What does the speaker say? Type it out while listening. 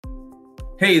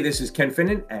Hey, this is Ken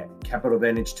Finnan at Capital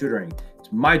Advantage Tutoring.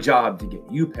 It's my job to get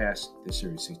you past the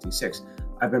Series 66.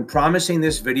 I've been promising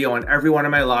this video on every one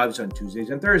of my lives on Tuesdays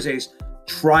and Thursdays,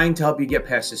 trying to help you get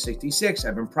past the 66.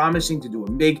 I've been promising to do a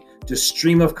big just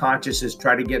stream of consciousness,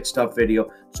 try to get stuff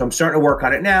video. So I'm starting to work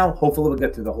on it now. Hopefully we'll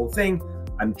get through the whole thing.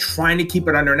 I'm trying to keep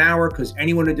it under an hour because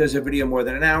anyone who does a video more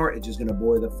than an hour, it's just going to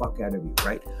bore the fuck out of you,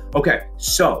 right? Okay,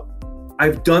 so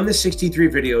I've done the 63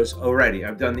 videos already.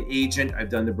 I've done the agent, I've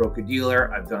done the broker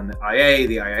dealer, I've done the IA,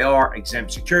 the IIR,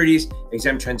 exempt securities,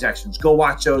 exempt transactions. Go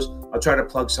watch those. I'll try to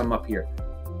plug some up here.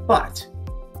 But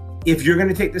if you're going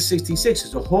to take the 66,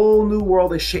 it's a whole new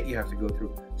world of shit you have to go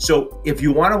through. So if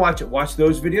you want to watch it, watch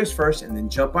those videos first and then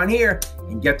jump on here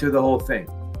and get through the whole thing.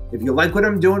 If you like what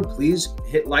I'm doing, please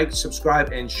hit like,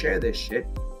 subscribe, and share this shit.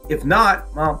 If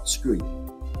not, well, screw you.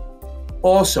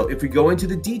 Also, if we go into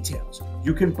the details,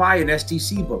 you can buy an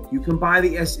SDC book. You can buy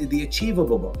the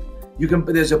Achievable book.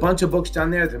 There's a bunch of books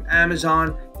down there from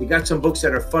Amazon. They got some books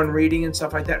that are fun reading and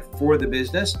stuff like that for the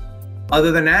business.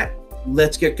 Other than that,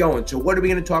 let's get going. So what are we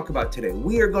going to talk about today?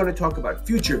 We are going to talk about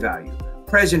future value,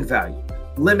 present value,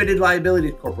 limited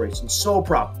liability corporations, sole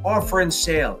prop, offer and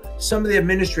sale, some of the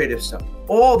administrative stuff,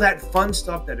 all that fun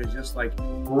stuff that is just like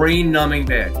brain numbing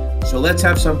bad. So let's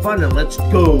have some fun and let's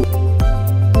go.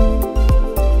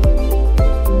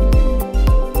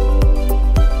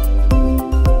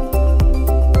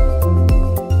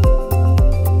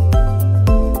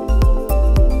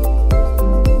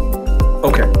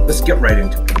 Okay, let's get right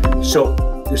into it. So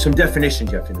there's some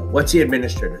definitions you have to know. What's the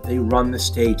administrator? They run the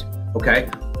state, okay?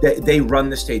 They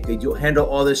run the state. They do handle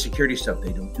all the security stuff.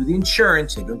 They don't do the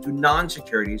insurance. They don't do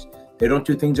non-securities. They don't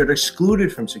do things that are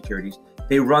excluded from securities.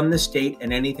 They run the state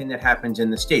and anything that happens in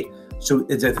the state. So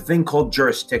it's a thing called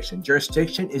jurisdiction.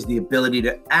 Jurisdiction is the ability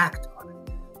to act on it.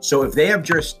 So if they have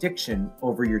jurisdiction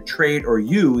over your trade or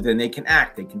you, then they can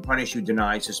act. They can punish you,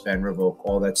 deny, suspend, revoke,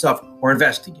 all that stuff, or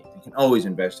investigate. They can always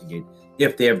investigate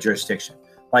if they have jurisdiction.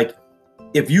 Like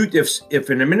if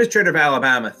an administrator of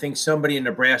Alabama thinks somebody in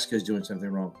Nebraska is doing something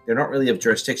wrong, they don't really have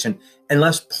jurisdiction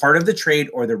unless part of the trade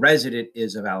or the resident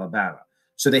is of Alabama.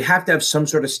 So they have to have some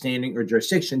sort of standing or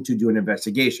jurisdiction to do an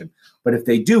investigation. But if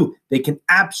they do, they can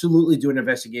absolutely do an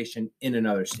investigation in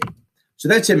another state. So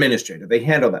that's administrative. They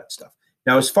handle that stuff.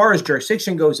 Now, as far as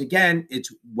jurisdiction goes, again,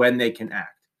 it's when they can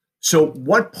act. So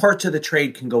what parts of the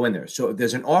trade can go in there? So if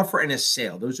there's an offer and a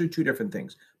sale, those are two different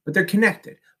things, but they're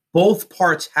connected. Both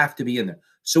parts have to be in there.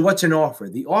 So what's an offer?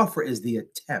 The offer is the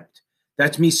attempt.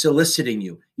 That's me soliciting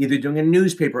you, either doing a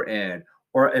newspaper ad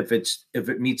or if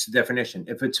it meets the definition,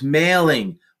 if it's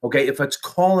mailing, okay, if it's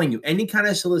calling you, any kind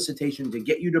of solicitation to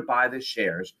get you to buy the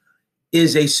shares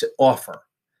is a offer.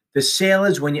 The sale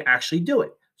is when you actually do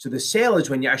it. So the sale is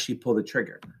when you actually pull the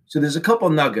trigger. So there's a couple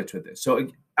nuggets with this. So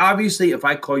obviously, if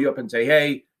I call you up and say,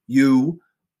 hey, you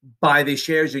buy the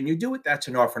shares and you do it, that's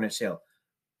an offer and a sale.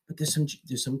 But there's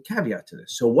some caveat to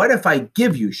this. So what if I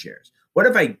give you shares? What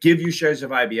if I give you shares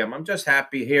of IBM? I'm just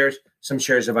happy. Here's some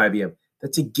shares of IBM.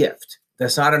 That's a gift.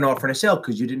 That's not an offer and a sale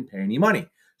because you didn't pay any money.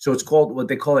 So it's called what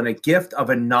they call a gift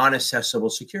of a non-assessable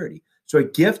security. So a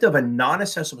gift of a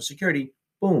non-assessable security,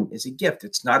 boom, is a gift.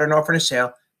 It's not an offer and a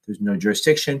sale. There's no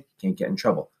jurisdiction. Can't get in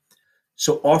trouble.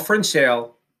 So offer and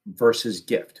sale versus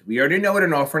gift. We already know what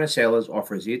an offer and a sale is.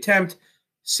 Offer is the attempt.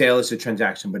 Sale is a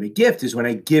transaction, but a gift is when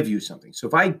I give you something. So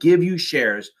if I give you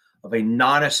shares of a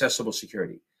non-assessable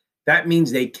security, that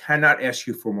means they cannot ask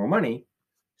you for more money.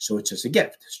 So it's just a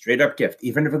gift, straight up gift.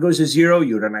 Even if it goes to zero,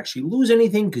 you don't actually lose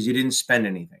anything because you didn't spend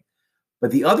anything.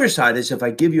 But the other side is if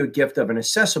I give you a gift of an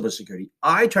assessable security,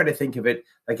 I try to think of it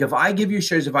like if I give you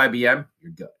shares of IBM,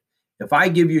 you're good. If I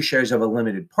give you shares of a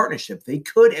limited partnership, they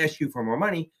could ask you for more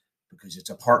money because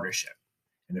it's a partnership.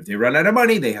 And if they run out of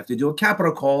money, they have to do a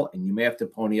capital call and you may have to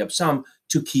pony up some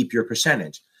to keep your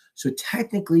percentage. So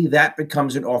technically that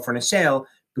becomes an offer and a sale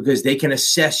because they can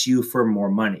assess you for more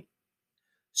money.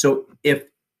 So if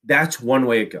that's one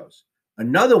way it goes.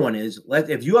 Another one is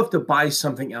if you have to buy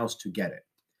something else to get it.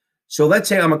 So let's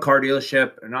say I'm a car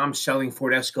dealership and I'm selling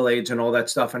Ford Escalades and all that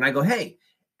stuff. And I go, hey,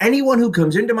 anyone who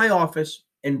comes into my office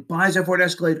and buys a Ford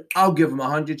Escalade, I'll give them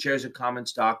 100 shares of common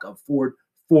stock of Ford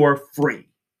for free.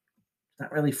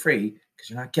 Not really free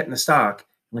because you're not getting the stock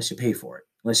unless you pay for it,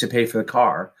 unless you pay for the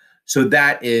car. So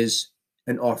that is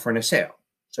an offer and a sale.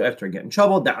 So after I get in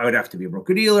trouble, that I would have to be a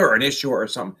broker dealer or an issuer or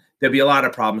something. There'd be a lot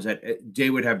of problems that they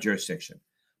would have jurisdiction.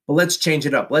 But let's change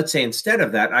it up. Let's say instead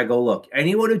of that, I go, look,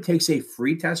 anyone who takes a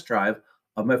free test drive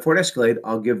of my Ford Escalade,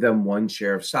 I'll give them 1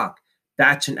 share of stock.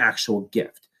 That's an actual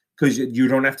gift because you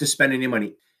don't have to spend any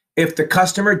money. If the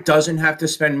customer doesn't have to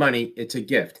spend money, it's a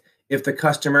gift. If the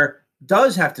customer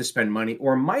does have to spend money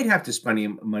or might have to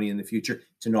spend money in the future,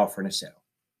 it's an offer and a sale.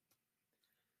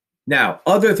 Now,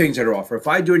 other things that are offer. If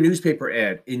I do a newspaper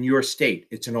ad in your state,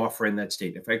 it's an offer in that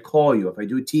state. If I call you, if I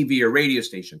do a TV or radio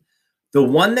station, the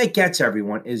one that gets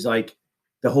everyone is like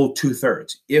the whole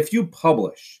 2/3. If you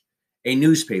publish a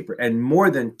newspaper and more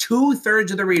than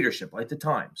 2/3 of the readership, like the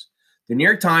Times, the New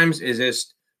York Times is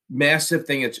this massive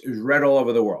thing. It's read all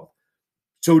over the world.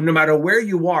 So no matter where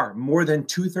you are, more than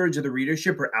 2/3 of the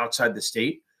readership are outside the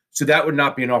state. So that would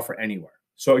not be an offer anywhere.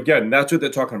 So again, that's what they're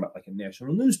talking about, like a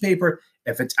national newspaper.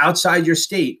 If it's outside your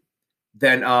state,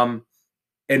 then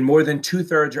and more than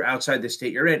 2/3 are outside the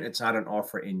state you're in, it's not an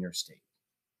offer in your state.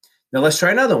 Now let's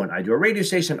try another one. I do a radio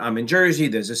station. I'm in Jersey.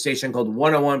 There's a station called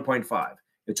 101.5.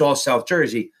 It's all South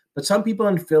Jersey, but some people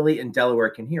in Philly and Delaware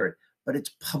can hear it. But it's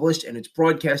published and it's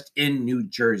broadcast in New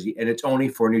Jersey, and it's only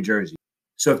for New Jersey.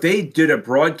 So if they did a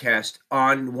broadcast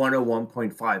on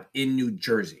 101.5 in New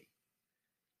Jersey,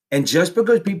 and just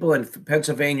because people in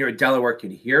Pennsylvania or Delaware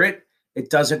can hear it, it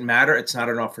doesn't matter. It's not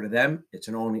an offer to them. It's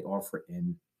an only offer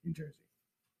in New Jersey.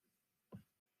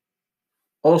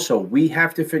 Also, we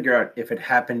have to figure out if it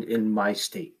happened in my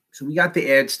state. So we got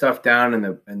the ad stuff down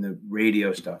and the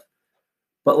radio stuff.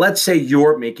 But let's say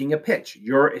you're making a pitch.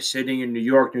 You're sitting in New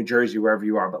York, New Jersey, wherever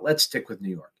you are. But let's stick with New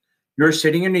York. You're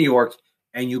sitting in New York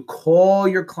and you call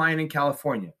your client in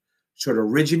California. So it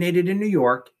originated in New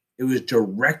York. It was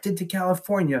directed to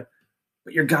California,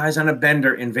 but your guy's on a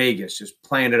bender in Vegas, just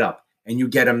playing it up, and you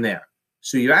get him there.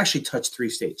 So you actually touched 3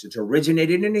 states. It's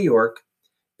originated in New York.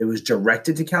 It was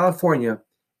directed to California,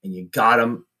 and you got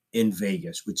him in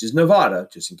Vegas, which is Nevada,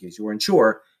 just in case you weren't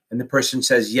sure. And the person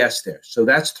says yes there. So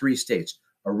that's 3 states: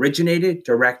 originated,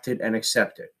 directed, and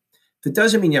accepted. That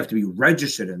doesn't mean you have to be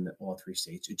registered in all 3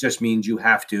 states. It just means you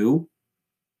have to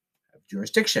have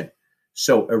jurisdiction.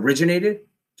 So originated,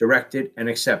 directed, and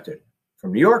accepted.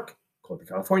 From New York, called to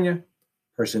California.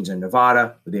 Person's in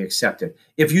Nevada, but they accept it.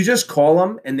 If you just call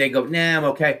them and they go, nah, I'm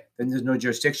okay, then there's no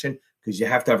jurisdiction, because you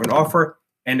have to have an offer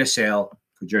and a sale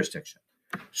for jurisdiction.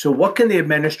 So what can the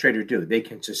administrator do? They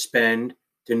can suspend,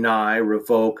 deny,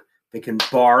 revoke. They can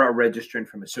bar a registrant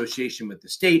from association with the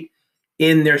state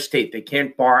in their state. They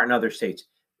can't bar in other states.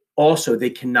 Also, they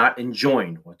cannot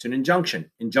enjoin. What's an injunction?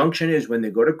 Injunction is when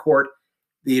they go to court,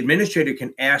 the administrator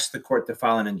can ask the court to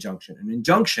file an injunction. An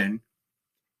injunction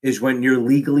is when you're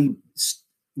legally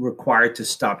required to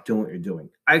stop doing what you're doing.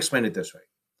 I explain it this way.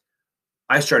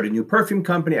 I start a new perfume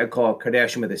company. I call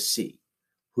Kardashian with a C.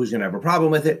 Who's going to have a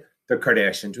problem with it? The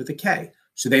Kardashians with a K.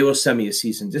 So they will send me a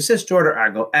cease and desist order.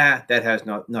 I go, that has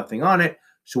nothing on it.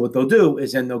 So what they'll do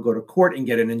is then they'll go to court and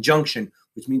get an injunction,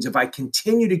 which means if I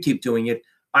continue to keep doing it,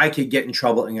 I could get in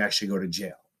trouble and actually go to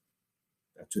jail.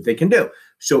 That's what they can do.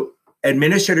 So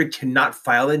administrator cannot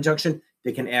file an injunction.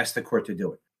 They can ask the court to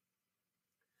do it.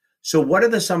 So what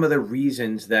are some of the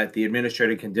reasons that the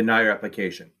administrator can deny your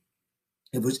application?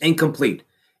 If it was incomplete,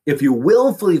 if you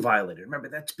willfully violated, remember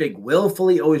that's big.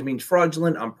 Willfully always means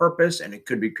fraudulent, on purpose, and it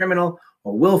could be criminal,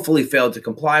 or willfully failed to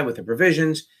comply with the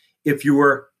provisions. If you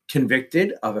were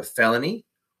convicted of a felony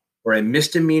or a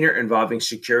misdemeanor involving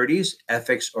securities,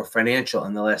 ethics, or financial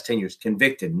in the last 10 years,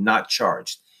 convicted, not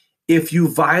charged. If you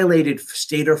violated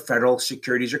state or federal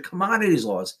securities or commodities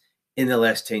laws in the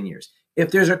last 10 years.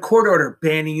 If there's a court order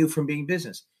banning you from being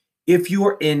business. If you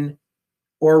are in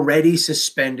already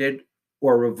suspended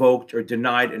or revoked or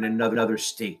denied in another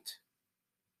state.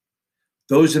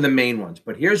 Those are the main ones.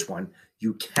 But here's one.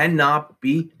 You cannot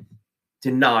be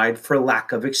denied for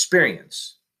lack of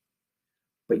experience.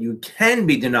 But you can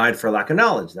be denied for lack of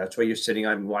knowledge. That's why you're sitting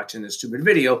on watching this stupid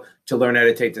video to learn how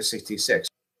to take the 66.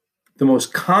 The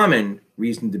most common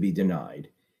reason to be denied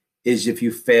is if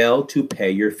you fail to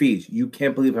pay your fees. You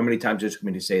can't believe how many times it took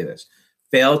me to say this.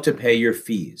 Fail to pay your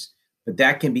fees. But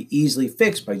that can be easily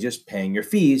fixed by just paying your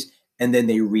fees, and then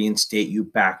they reinstate you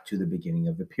back to the beginning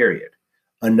of the period.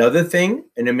 Another thing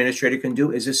an administrator can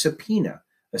do is a subpoena.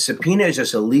 A subpoena is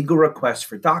just a legal request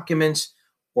for documents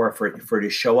or for to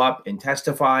show up and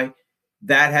testify.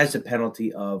 That has the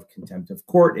penalty of contempt of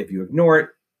court if you ignore it.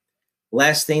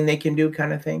 Last thing they can do,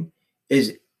 kind of thing,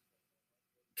 is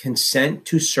consent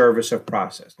to service of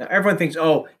process. Now, everyone thinks,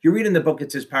 oh, you're reading the book,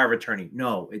 it says power of attorney.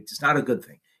 No, it's not a good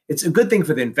thing. It's a good thing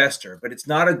for the investor, but it's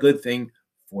not a good thing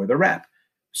for the rep.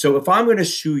 So if I'm going to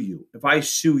sue you, if I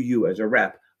sue you as a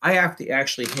rep, I have to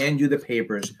actually hand you the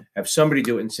papers, have somebody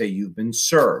do it and say you've been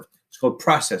served. It's called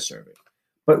process serving.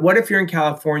 But what if you're in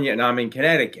California and I'm in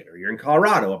Connecticut, or you're in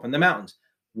Colorado up in the mountains?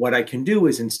 What I can do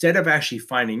is, instead of actually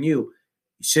finding you,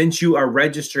 since you are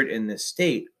registered in this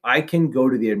state, I can go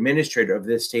to the administrator of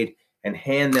this state and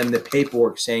hand them the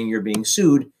paperwork saying you're being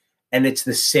sued, and it's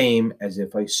the same as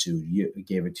if I sued you,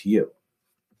 gave it to you.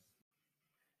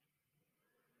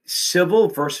 civil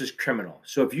versus criminal.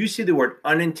 So if you see the word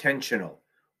unintentional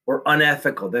or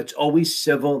unethical, that's always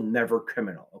civil, never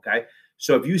criminal. Okay.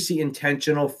 So if you see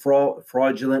intentional,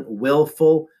 fraudulent,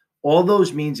 willful, all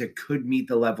those means it could meet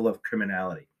the level of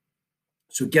criminality.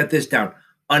 So get this down.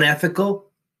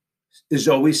 Unethical is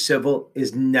always civil,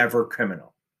 is never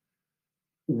criminal.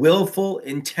 Willful,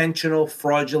 intentional,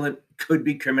 fraudulent could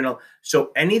be criminal.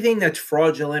 So anything that's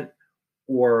fraudulent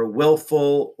or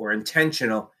willful or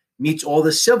intentional meets all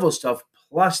the civil stuff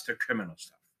plus the criminal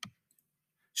stuff.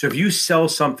 So if you sell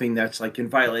something that's like in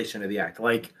violation of the act,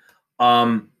 like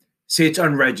say it's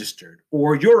unregistered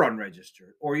or you're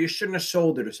unregistered or you shouldn't have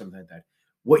sold it or something like that,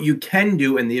 what you can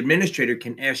do, and the administrator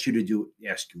can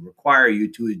require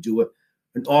you to do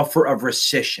an offer of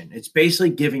rescission. It's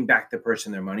basically giving back the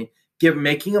person their money,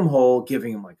 making them whole,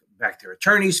 giving them like back their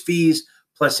attorney's fees,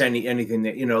 plus anything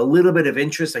that, a little bit of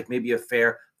interest, like maybe a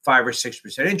fair 5 or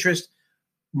 6% interest,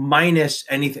 minus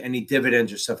any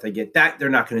dividends or stuff they get. That they're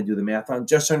not going to do the math on.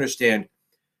 Just understand,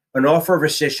 an offer of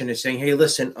rescission is saying, hey,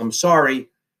 listen, I'm sorry,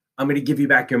 I'm going to give you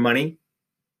back your money,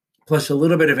 plus a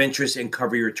little bit of interest and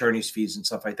cover your attorney's fees and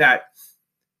stuff like that.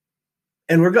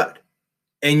 And we're good.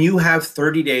 And you have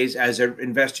 30 days as an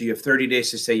investor, you have 30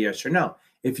 days to say yes or no.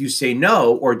 If you say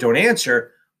no or don't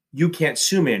answer, you can't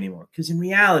sue me anymore. Because in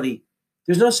reality,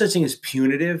 there's no such thing as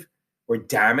punitive or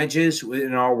damages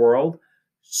in our world.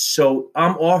 So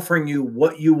I'm offering you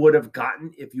what you would have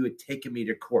gotten if you had taken me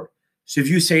to court. So if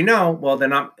you say no, well,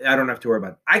 then I don't have to worry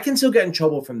about it. I can still get in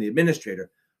trouble from the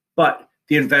administrator, but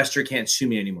the investor can't sue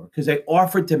me anymore because I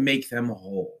offered to make them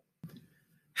whole.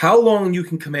 How long you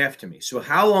can come after me? So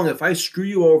how long, if I screw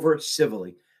you over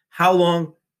civilly, how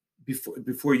long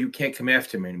before you can't come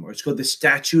after me anymore? It's called the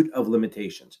statute of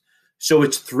limitations. So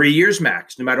it's 3 years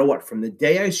max, no matter what. From the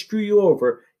day I screw you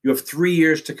over, you have 3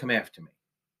 years to come after me.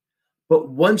 But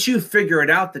once you figure it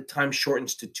out, the time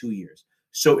shortens to 2 years.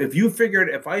 So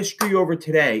if I screw you over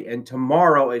today and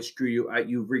tomorrow I screw you,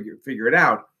 you figure it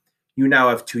out, you now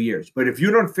have 2 years. But if you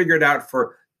don't figure it out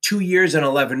for 2 years and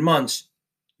 11 months,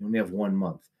 you only have 1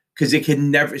 month. Because it can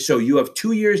never, so you have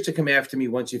 2 years to come after me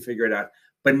once you figure it out,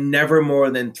 but never more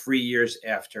than 3 years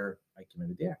after I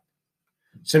committed the act.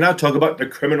 So now talk about the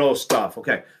criminal stuff.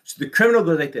 Okay, so the criminal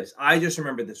goes like this. I just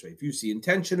remember this way. If you see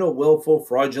intentional, willful,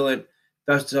 fraudulent,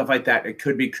 stuff like that, it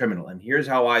could be criminal. And here's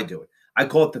how I do it. I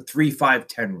call it the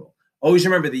 3-5-10 rule. Always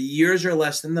remember the years are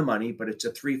less than the money, but it's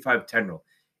a 3-5-10 rule.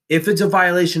 If it's a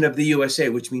violation of the USA,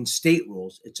 which means state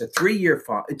rules, it's a 3-year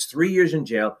fine. It's 3 years in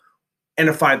jail and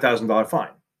a $5,000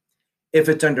 fine. If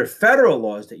it's under federal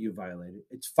laws that you violated,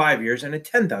 it's 5 years and a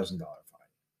 $10,000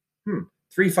 fine.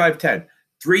 3-5-10.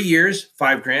 3 years,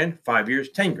 $5,000. 5 years,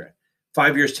 $10,000.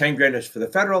 5 years, $10,000 is for the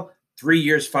federal. 3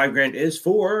 years, $5,000 is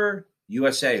for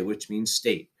USA, which means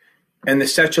state. And the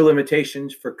statute of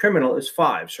limitations for criminal is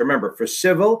 5. So remember, for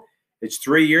civil, it's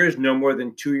 3 years, no more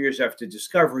than 2 years after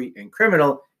discovery, and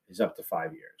criminal is up to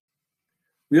 5 years.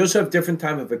 We also have different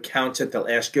types of accounts that they'll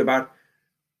ask you about,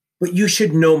 but you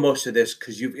should know most of this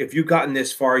because if you've gotten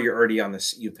this far, you're already on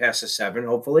this. You passed a 7,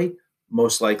 hopefully,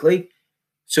 most likely.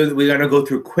 So we're going to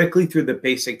go quickly through the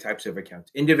basic types of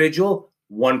accounts. Individual,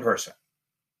 one person.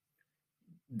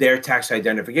 Their tax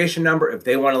identification number. If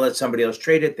they want to let somebody else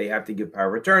trade it, they have to give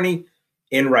power of attorney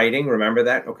in writing. Remember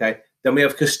that, okay? Then we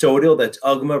have custodial. That's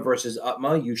UGMA versus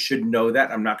UTMA. You should know that.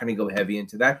 I'm not going to go heavy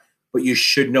into that, but you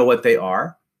should know what they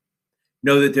are.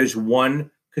 Know that there's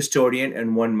one custodian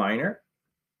and one minor.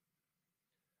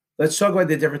 Let's talk about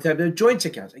the different types of joint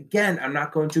accounts. Again, I'm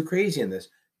not going too crazy in this.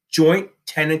 Joint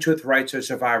tenants with rights or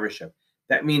survivorship.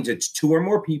 That means it's 2 or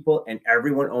more people and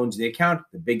everyone owns the account.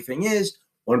 The big thing is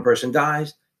one person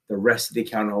dies, the rest of the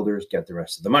account holders get the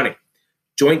rest of the money.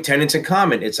 Joint tenants in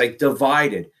common, it's like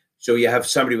divided. So you have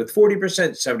somebody with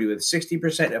 40%, somebody with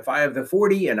 60%. If I have the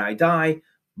 40 and I die,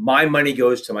 my money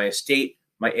goes to my estate,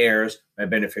 my heirs, my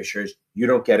beneficiaries. You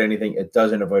don't get anything. It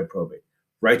doesn't avoid probate.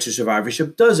 Rights of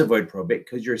survivorship does avoid probate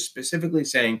because you're specifically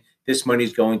saying this money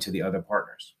is going to the other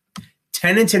partners.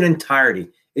 Tenants in entirety.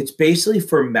 It's basically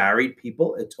for married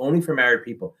people. It's only for married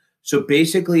people. So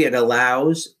basically it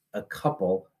allows a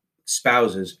couple,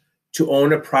 spouses, to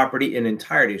own a property in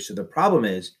entirety. So the problem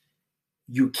is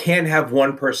you can't have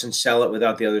one person sell it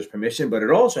without the other's permission, but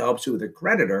it also helps you with a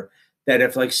creditor that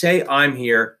if, like, say I'm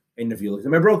here, and if you look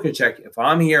at my broker check, if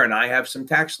I'm here and I have some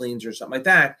tax liens or something like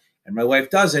that, and my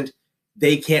wife doesn't,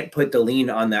 they can't put the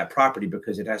lien on that property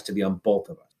because it has to be on both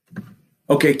of us.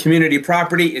 Okay, community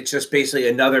property, it's just basically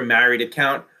another married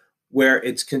account where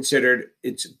it's considered,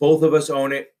 it's both of us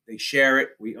own it, they share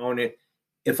it, we own it.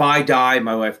 If I die,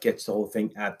 my wife gets the whole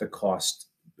thing at the cost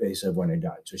base of when I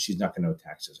died. So she's not going to owe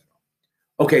taxes at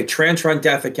all. Okay, transfer on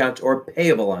death accounts or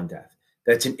payable on death.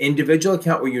 That's an individual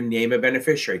account where you name a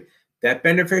beneficiary. That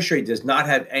beneficiary does not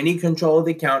have any control of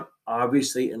the account,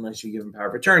 obviously, unless you give them power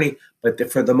of attorney,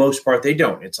 but for the most part, they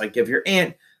don't. It's like if your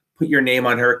aunt put your name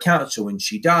on her account, so when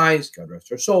she dies, God rest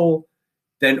her soul,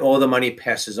 then all the money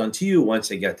passes on to you once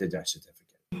they get the death certificate.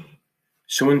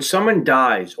 So when someone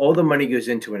dies, all the money goes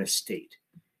into an estate.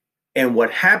 And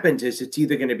what happens is it's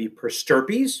either going to be per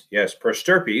stirpes, yes, per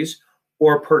stirpes,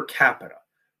 or per capita.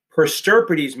 Per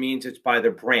stirpes means it's by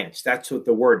the branch. That's what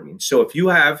the word means. So if you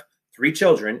have 3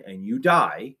 children and you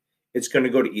die, it's going to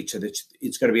go to each of the,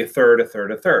 it's going to be a third, a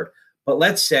third, a third. But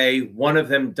let's say one of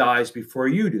them dies before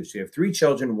you do. So you have 3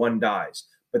 children, one dies,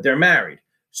 but they're married.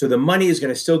 So the money is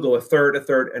going to still go a third,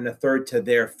 and a third to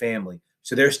their family.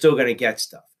 So they're still going to get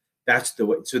stuff. That's the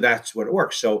way. So that's what it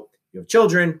works. So you have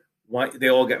children, they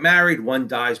all get married. One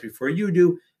dies before you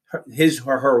do. His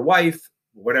or her wife,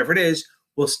 whatever it is,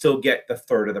 will still get the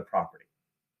third of the property.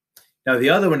 Now, the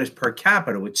other one is per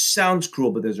capita, which sounds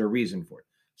cruel, but there's a reason for it.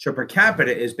 So per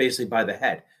capita is basically by the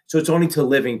head. So it's only to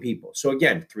living people. So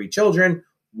again, 3 children,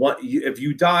 if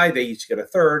you die, they each get a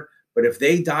third. But if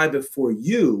they die before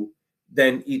you,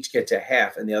 then each gets a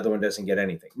half and the other one doesn't get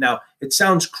anything. Now, it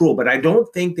sounds cruel, but I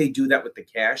don't think they do that with the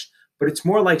cash. But it's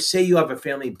more like, say you have a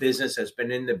family business that's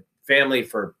been in the family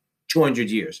for 200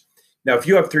 years. Now, if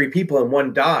you have 3 people and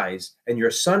one dies and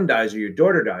your son dies or your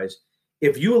daughter dies,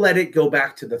 if you let it go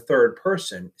back to the third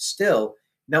person still,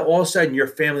 now all of a sudden your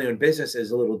family-owned business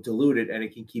is a little diluted and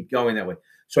it can keep going that way.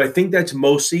 So I think that's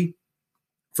mostly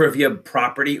for if you have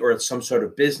property or some sort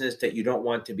of business that you don't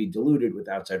want to be diluted with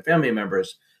outside family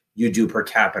members, you do per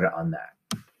capita on that.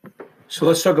 So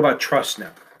let's talk about trust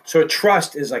now. So a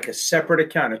trust is like a separate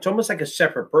account. It's almost like a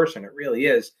separate person. It really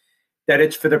is, that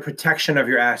it's for the protection of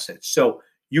your assets. So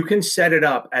you can set it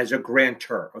up as a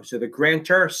grantor. So the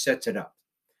grantor sets it up.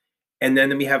 And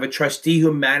then we have a trustee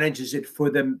who manages it for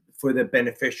the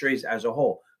beneficiaries as a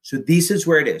whole. So this is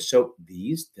where it is. So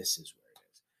this is where it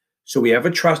is. So we have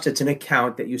a trust. It's an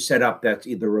account that you set up that's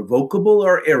either revocable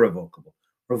or irrevocable.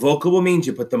 Revocable means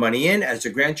you put the money in as a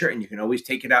grantor and you can always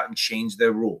take it out and change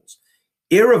the rules.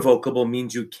 Irrevocable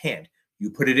means you can't. You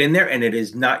put it in there and it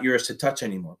is not yours to touch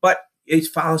anymore. But it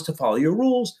follows to follow your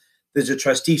rules. There's a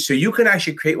trustee. So you can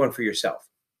actually create one for yourself.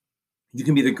 You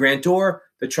can be the grantor,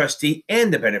 the trustee,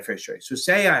 and the beneficiary. So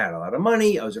say I had a lot of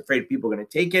money. I was afraid people were going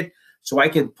to take it. So I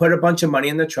can put a bunch of money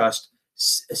in the trust,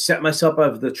 set myself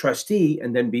up as the trustee,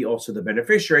 and then be also the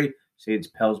beneficiary. Say it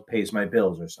pays my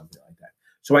bills or something like that.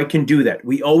 So I can do that.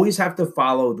 We always have to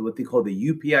follow what they call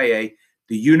the UPIA,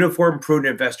 the Uniform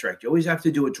Prudent Investor Act. You always have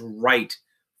to do what's right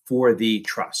for the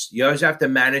trust. You always have to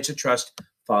manage the trust,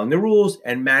 following the rules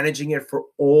and managing it for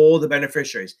all the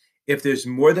beneficiaries. If there's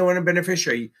more than one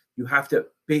beneficiary, you have to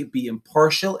be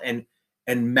impartial and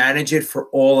manage it for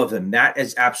all of them. That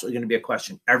is absolutely going to be a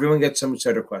question. Everyone gets some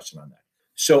sort of question on that.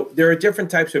 So there are different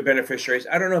types of beneficiaries.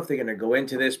 I don't know if they're going to go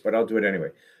into this, but I'll do it anyway.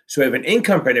 So we have an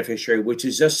income beneficiary, which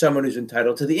is just someone who's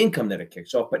entitled to the income that it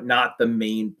kicks off, but not the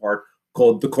main part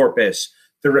called the corpus.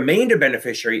 The remainder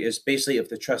beneficiary is basically if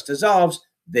the trust dissolves,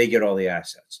 they get all the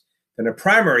assets. Then a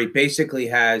primary basically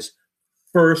has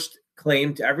first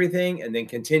claim to everything, and then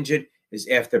contingent is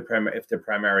after if the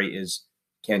primary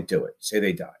can't do it. Say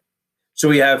they die. So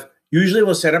we have, usually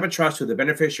we'll set up a trust with the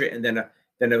beneficiary and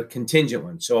then a contingent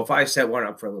one. So if I set one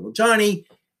up for little Johnny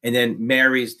and then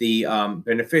Mary's the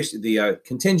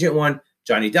contingent one,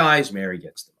 Johnny dies, Mary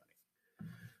gets the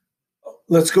money.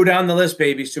 Let's go down the list,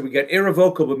 baby. So we got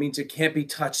irrevocable, means it can't be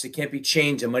touched, it can't be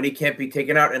changed, the money can't be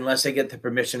taken out unless I get the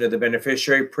permission of the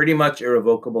beneficiary. Pretty much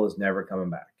irrevocable is never coming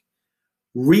back.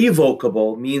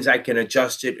 Revocable means I can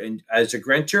adjust it, and as a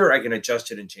grantor, I can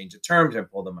adjust it and change the terms and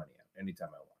pull the money out anytime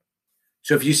I want.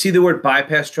 So if you see the word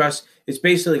bypass trust, it's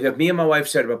basically like if me and my wife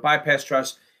set up a bypass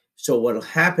trust. So what'll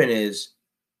happen is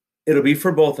it'll be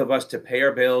for both of us to pay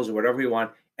our bills or whatever we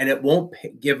want, and it won't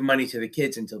give money to the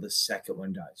kids until the second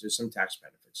one dies. There's some tax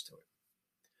benefits to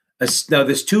it. Now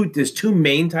there's two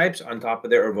main types on top of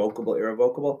the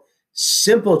irrevocable.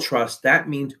 Simple trust, that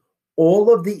means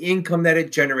all of the income that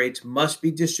it generates must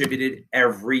be distributed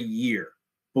every year.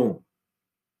 Boom.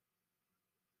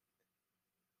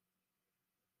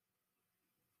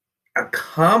 A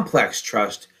complex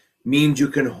trust means you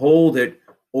can hold it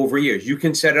over years. You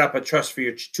can set up a trust for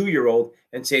your 2-year-old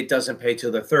and say it doesn't pay till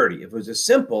they're 30. If it was a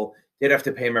simple, they'd have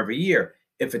to pay them every year.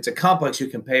 If it's a complex, you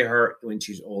can pay her when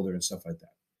she's older and stuff like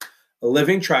that. A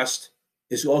living trust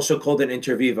is also called an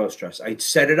inter vivos trust. I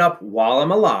set it up while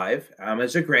I'm alive. I'm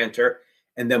as a grantor.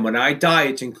 And then when I die,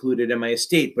 it's included in my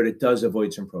estate, but it does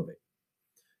avoid some probate.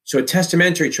 So a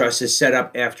testamentary trust is set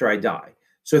up after I die.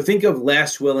 So think of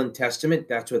last will and testament.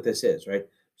 That's what this is, right?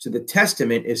 So the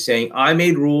testament is saying, I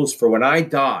made rules for when I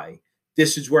die,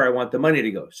 this is where I want the money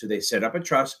to go. So they set up a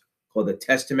trust called a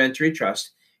testamentary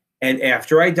trust. And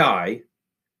after I die,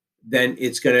 then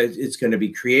it's gonna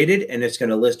be created and it's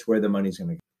gonna list where the money's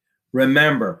gonna go.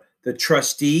 Remember, the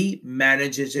trustee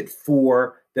manages it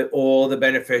for all the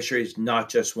beneficiaries, not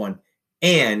just one.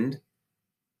 And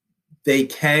they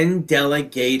can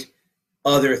delegate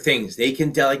other things. They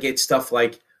can delegate stuff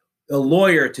like a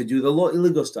lawyer to do the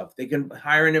legal stuff. They can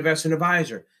hire an investment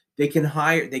advisor. They can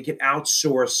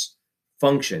outsource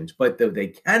functions, but they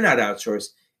cannot outsource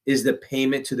is the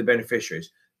payment to the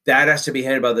beneficiaries. That has to be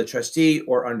handled by the trustee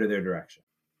or under their direction.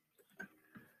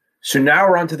 So now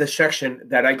we're on to the section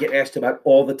that I get asked about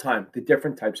all the time, the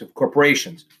different types of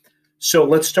corporations. So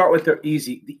let's start with the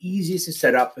easiest to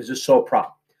set up is a sole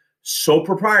prop. Sole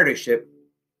proprietorship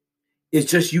is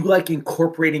just you like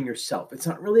incorporating yourself. It's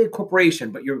not really a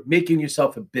corporation, but you're making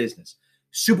yourself a business.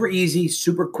 Super easy,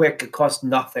 super quick. It costs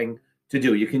nothing to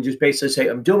do. You can just basically say,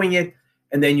 I'm doing it.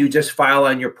 And then you just file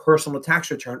on your personal tax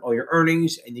return all your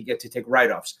earnings and you get to take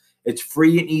write-offs. It's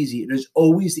free and easy. It is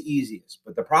always the easiest.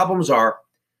 But the problems are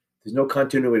there's no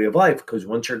continuity of life because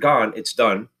once you're gone, it's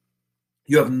done.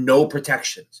 You have no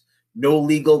protections, no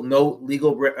legal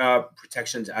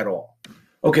protections at all.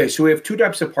 Okay, so we have two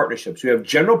types of partnerships. We have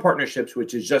general partnerships,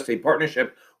 which is just a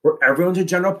partnership where everyone's a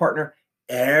general partner.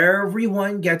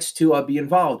 Everyone gets to be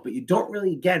involved, but you don't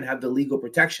really, again, have the legal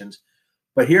protections.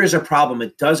 But here's a problem.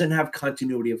 It doesn't have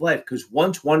continuity of life because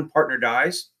once one partner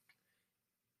dies,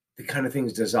 the kind of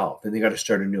things dissolve and they got to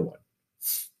start a new one.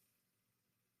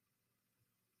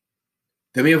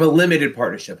 Then we have a limited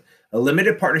partnership. A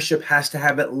limited partnership has to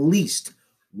have at least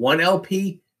one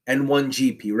LP and one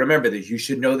GP. Remember this. You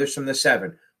should know this from the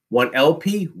 7. One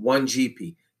LP, one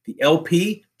GP. The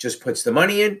LP just puts the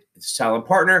money in. It's a silent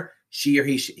partner. He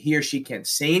or she can't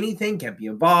say anything, can't be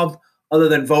involved other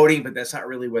than voting, but that's not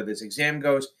really where this exam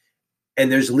goes.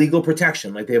 And there's legal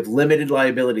protection. Like they have limited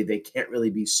liability. They can't really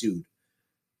be sued.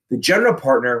 The general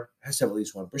partner has to have at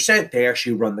least 1%. They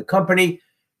actually run the company,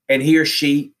 and he or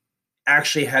she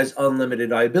actually has unlimited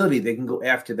liability. They can go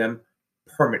after them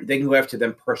permanently. They can go after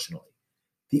them personally.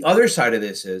 The other side of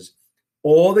this is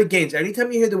all the gains.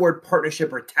 Anytime you hear the word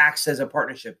partnership or taxed as a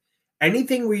partnership,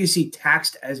 anything where you see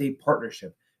taxed as a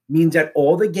partnership means that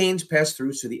all the gains pass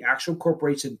through, so the actual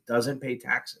corporation doesn't pay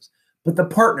taxes, but the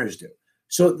partners do.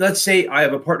 So let's say I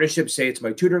have a partnership, say it's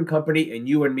my tutoring company, and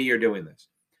you and me are doing this.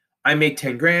 I make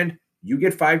 10 grand, you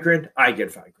get 5 grand, I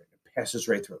get 5 grand. It passes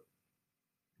right through.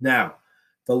 Now,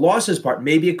 the losses part,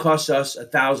 maybe it costs us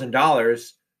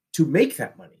 $1,000 to make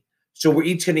that money. So we're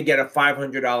each going to get a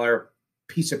 $500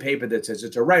 piece of paper that says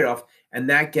it's a write-off, and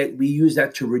we use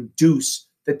that to reduce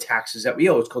the taxes that we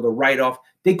owe. It's called a write-off.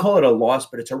 They call it a loss,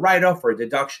 but it's a write-off or a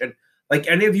deduction. Like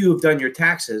any of you who have done your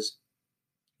taxes,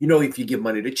 you know, if you give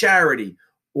money to charity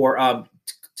or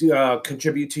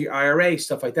contribute to your IRA,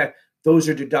 stuff like that, those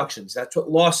are deductions. That's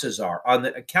what losses are. On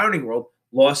the accounting world,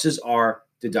 losses are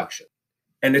deduction.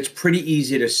 And it's pretty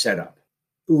easy to set up.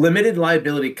 Limited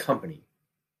liability company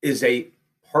is a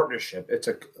partnership. It's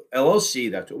a LLC,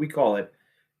 that's what we call it,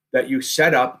 that you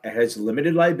set up. It has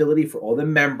limited liability for all the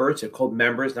members. They're called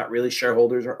members, not really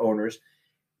shareholders or owners.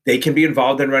 They can be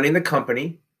involved in running the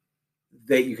company.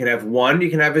 You can have one, you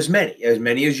can have as many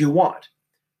as you want.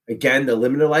 Again, the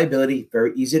limited liability,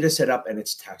 very easy to set up, and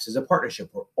it's taxed as a partnership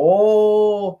where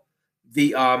all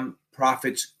the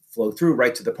profits flow through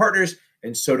right to the partners,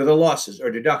 and so do the losses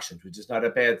or deductions, which is not a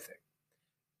bad thing.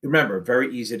 Remember,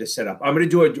 very easy to set up. I'm going to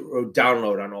do a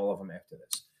download on all of them after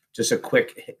this. Just a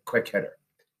quick hitter.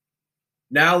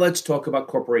 Now let's talk about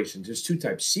corporations. There's two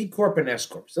types, C Corp and S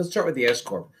Corp. So let's start with the S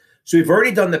Corp. So we've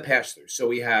already done the pass-through. So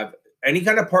we have any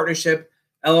kind of partnership,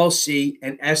 LLC,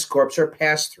 and S Corps are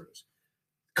pass-throughs.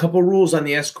 Couple rules on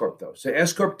the S Corp, though. So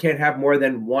S Corp can't have more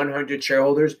than 100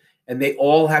 shareholders, and they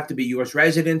all have to be U.S.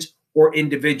 residents or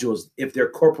individuals. If they're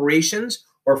corporations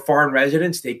or foreign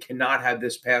residents, they cannot have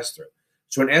this pass-through.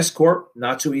 So an S Corp,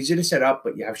 not so easy to set up,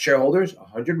 but you have shareholders,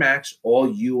 100 max, all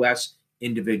U.S.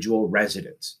 individual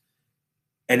residents.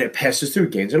 And it passes through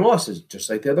gains and losses, just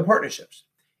like the other partnerships.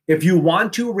 If you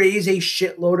want to raise a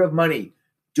shitload of money,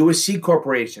 do a C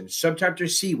corporation, subchapter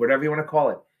C, whatever you want to call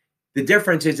it. The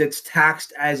difference is it's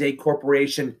taxed as a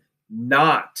corporation,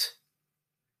 not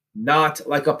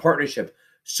like a partnership.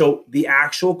 So the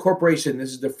actual corporation,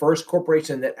 this is the first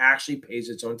corporation that actually pays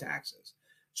its own taxes.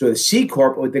 So the C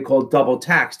Corp, what they call double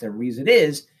taxed, and the reason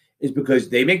is because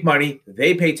they make money,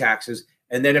 they pay taxes,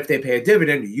 and then if they pay a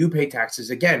dividend, you pay taxes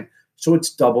again. So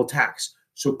it's double tax.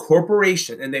 So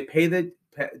corporation, and they pay the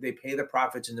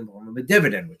profits in the form of a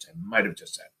dividend, which I might have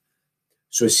just said.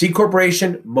 So a C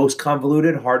corporation, most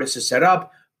convoluted, hardest to set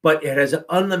up, but it has an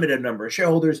unlimited number of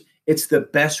shareholders. It's the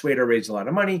best way to raise a lot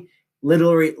of money.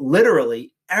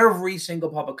 Literally every single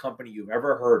public company you've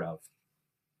ever heard of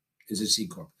is a C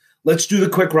Corp. Let's do the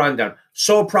quick rundown.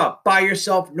 Sole prop, by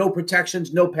yourself, no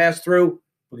protections, no pass-through,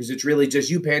 because it's really just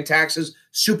you paying taxes.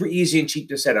 Super easy and cheap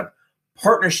to set up.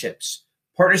 Partnerships.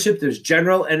 There's a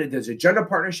general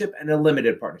partnership and a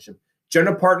limited partnership.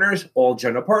 General partners, all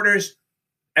general partners,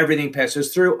 everything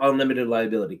passes through, unlimited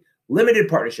liability. Limited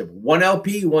partnership, one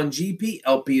LP, one GP.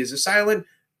 LP is a silent,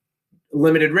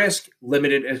 limited risk,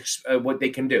 limited what they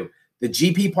can do. The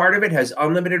GP part of it has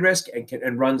unlimited risk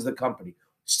and runs the company.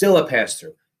 Still a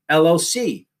pass-through.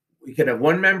 LLC, we can have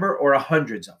one member or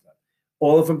hundreds of them.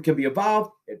 All of them can be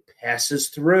involved. It passes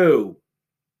through.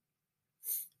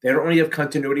 They don't really have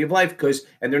continuity of life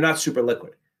and they're not super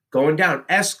liquid. Going down,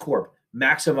 S Corp,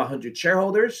 maximum 100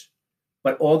 shareholders,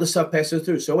 but all the stuff passes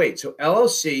through. So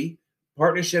LLC,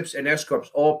 partnerships, and S Corps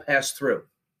all pass through.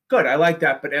 Good, I like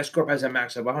that, but S Corp has a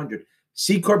max of 100.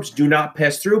 C Corps do not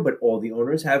pass through, but all the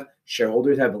owners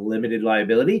shareholders have limited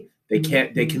liability. They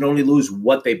can only lose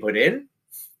what they put in,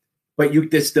 but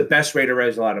this is the best way to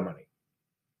raise a lot of money.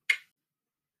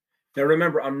 Now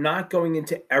remember, I'm not going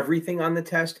into everything on the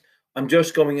test. I'm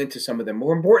just going into some of the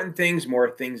more important things,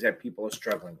 more things that people are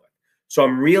struggling with. So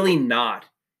I'm really not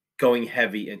going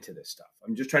heavy into this stuff.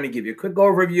 I'm just trying to give you a quick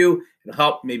overview and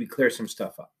help maybe clear some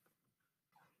stuff up.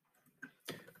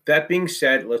 That being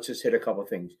said, let's just hit a couple of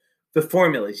things. The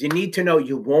formulas. You need to know.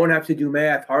 You won't have to do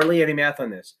math, hardly any math on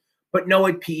this, but know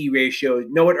what PE ratio,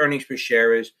 know what earnings per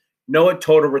share is, know what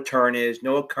total return is,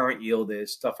 know what current yield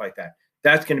is, stuff like that.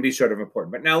 That's going to be sort of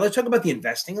important. But now let's talk about the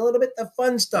investing a little bit, the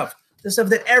fun stuff, the stuff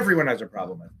that everyone has a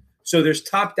problem with. So there's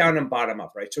top down and bottom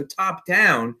up, right? So top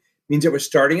down means that we're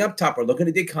starting up top, we're looking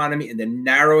at the economy and then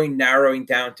narrowing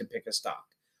down to pick a stock.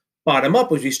 Bottom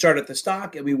up is we start at the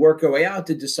stock and we work our way out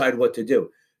to decide what to do.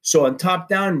 So on top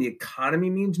down, the economy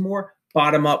means more.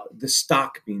 Bottom up, the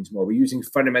stock means more. We're using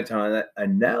fundamental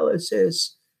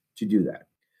analysis to do that.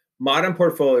 Modern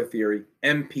portfolio theory,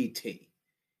 MPT.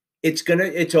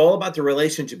 It's all about the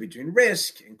relationship between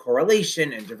risk and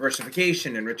correlation and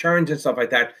diversification and returns and stuff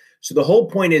like that. So the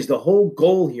whole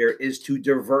goal here is to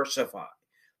diversify.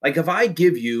 Like if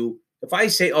I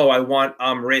say,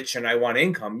 I'm rich and I want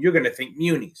income, you're going to think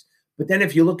munis. But then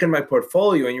if you look in my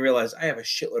portfolio and you realize I have a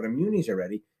shitload of munis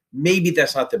already, maybe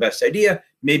that's not the best idea.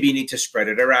 Maybe you need to spread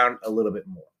it around a little bit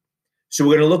more. So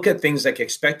we're going to look at things like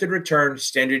expected return,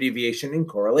 standard deviation, and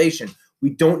correlation. We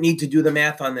don't need to do the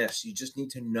math on this. You just need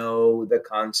to know the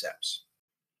concepts.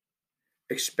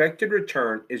 Expected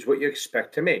return is what you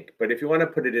expect to make. But if you want to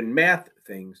put it in math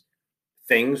things,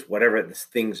 whatever the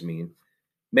things mean,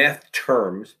 math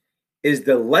terms, is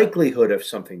the likelihood of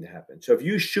something to happen. So if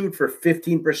you shoot for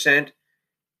 15%,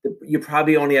 you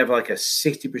probably only have like a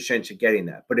 60% chance of getting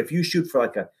that. But if you shoot for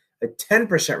like a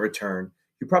 10% return,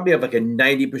 you probably have like a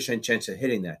 90% chance of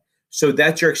hitting that. So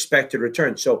that's your expected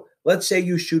return. So let's say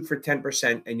you shoot for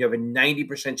 10% and you have a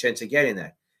 90% chance of getting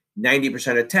that.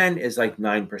 90% of 10 is like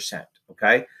 9%,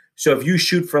 okay? So if you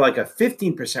shoot for like a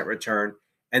 15% return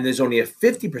and there's only a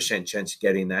 50% chance of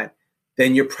getting that,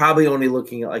 then you're probably only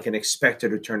looking at like an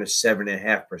expected return of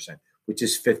 7.5%, which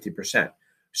is 50%.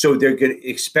 So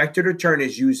expected return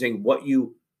is using what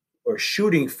you are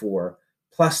shooting for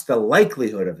plus the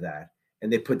likelihood of that.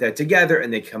 And they put that together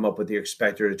and they come up with the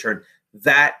expected return.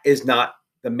 That is not,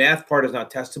 the math part is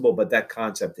not testable, but that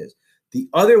concept is. The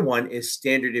other one is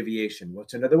standard deviation.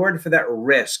 What's another word for that?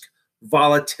 Risk,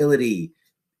 volatility.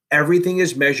 Everything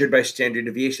is measured by standard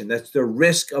deviation. That's the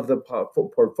risk of the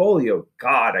portfolio.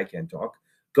 God, I can't talk.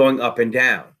 Going up and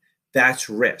down. That's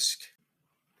risk.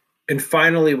 And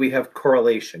finally, we have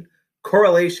correlation.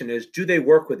 Correlation is, do they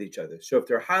work with each other? So if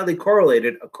they're highly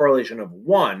correlated, a correlation of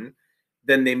 1,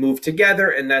 then they move together.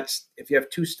 And that's, if you have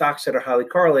two stocks that are highly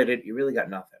correlated, you really got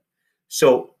nothing.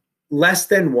 So less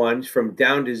than 1 from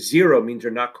down to 0 means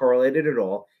they're not correlated at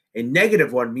all. A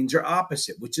 -1 means they're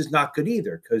opposite, which is not good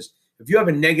either. Because if you have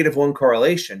a -1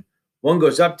 correlation, one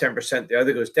goes up 10%, the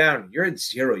other goes down, you're at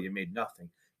 0, you made nothing.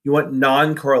 You want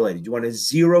non-correlated. You want a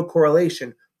 0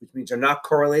 correlation, which means they're not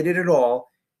correlated at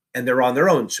all, and they're on their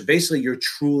own. So basically, you're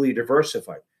truly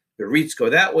diversified. The REITs go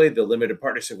that way, the limited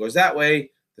partnership goes that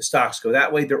way, the stocks go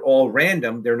that way. They're all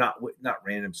random. They're not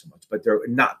random so much, but they're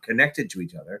not connected to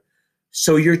each other.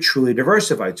 So you're truly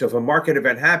diversified. So if a market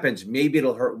event happens, maybe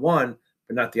it'll hurt one,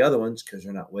 but not the other ones because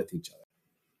they're not with each other.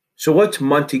 So what's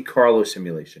Monte Carlo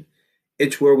simulation?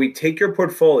 It's where we take your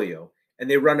portfolio and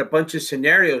they run a bunch of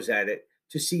scenarios at it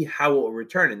to see how it will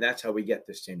return. And that's how we get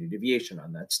the standard deviation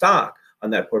on that stock, on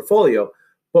that portfolio.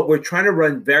 But we're trying to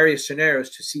run various scenarios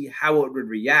to see how it would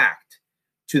react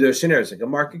to those scenarios, like a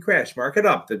market crash, market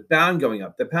up, the pound going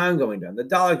up, the pound going down, the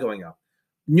dollar going up,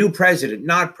 new president,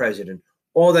 not president,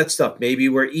 all that stuff. Maybe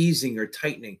we're easing or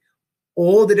tightening.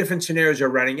 All the different scenarios are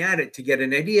running at it to get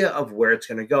an idea of where it's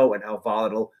going to go and how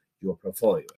volatile your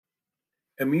portfolio is.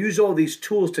 And we use all these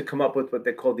tools to come up with what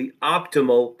they call the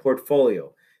optimal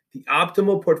portfolio. The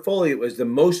optimal portfolio is the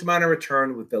most amount of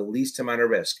return with the least amount of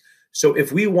risk. So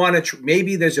if we want to,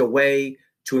 maybe there's a way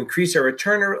to increase our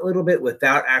return a little bit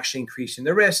without actually increasing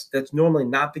the risk. That's normally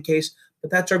not the case, but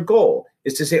that's our goal,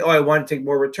 is to say, oh, I want to take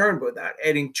more return, but without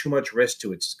adding too much risk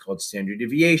to it. It's called standard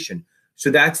deviation. So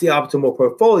that's the optimal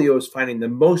portfolio, is finding the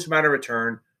most amount of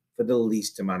return for the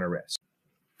least amount of risk.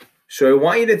 So I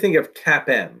want you to think of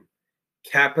CAPM,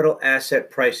 Capital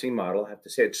Asset Pricing Model. I have to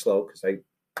say it slow because I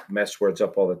mess words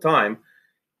up all the time.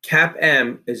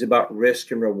 CAPM is about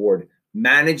risk and reward,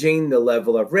 managing the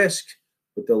level of risk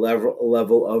with the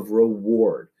level of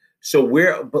reward. So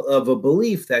we're of a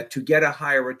belief that to get a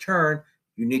higher return,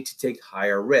 you need to take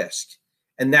higher risk.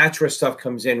 And that's where stuff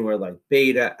comes in, where like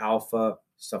beta, alpha,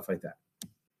 stuff like that.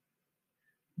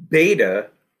 Beta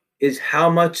is how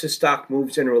much the stock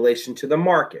moves in relation to the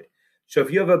market. So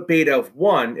if you have a beta of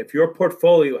 1, if your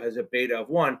portfolio has a beta of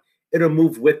 1, it'll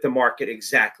move with the market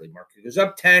exactly. Market goes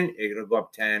up 10, it'll go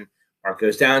up 10. Market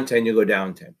goes down 10, you go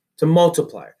down 10. It's a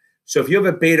multiplier. So if you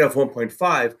have a beta of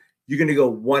 1.5, you're going to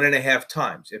go 1.5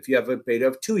 times. If you have a beta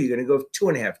of 2, you're going to go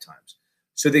 2.5 times.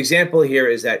 So the example here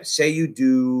is that, say you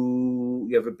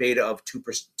have a beta of 2%.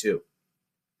 God,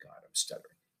 I'm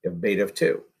stuttering. You have a beta of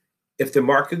 2. If the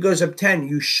market goes up 10,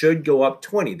 you should go up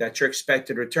 20. That's your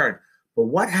expected return. But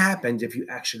what happens if you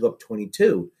actually go up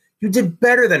 22? You did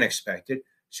better than expected,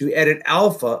 so you added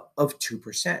alpha of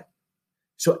 2%.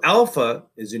 So alpha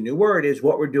is a new word, is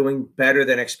what we're doing better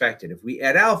than expected. If we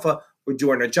add alpha, we're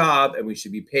doing a job and we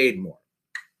should be paid more.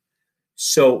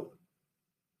 So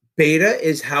beta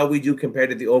is how we do compared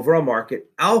to the overall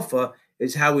market. Alpha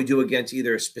is how we do against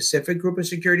either a specific group of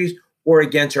securities or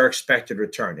against our expected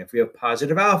return. If we have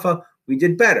positive alpha, we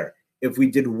did better. If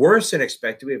we did worse than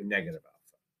expected, we have negative alpha.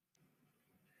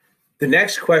 The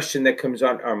next question that comes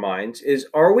on our minds is,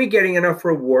 are we getting enough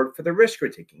reward for the risk we're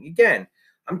taking? Again,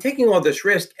 I'm taking all this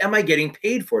risk. Am I getting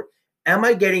paid for it? Am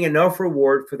I getting enough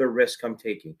reward for the risk I'm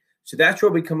taking? So that's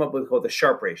what we come up with called the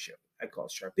Sharpe ratio. I call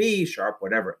it Sharpe E, Sharpe,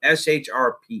 whatever,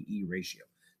 SHRPE ratio.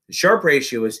 The Sharpe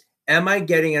ratio is, am I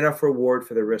getting enough reward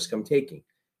for the risk I'm taking?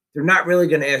 They're not really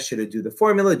going to ask you to do the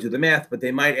formula, do the math, but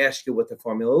they might ask you what the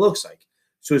formula looks like.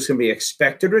 So it's going to be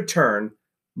expected return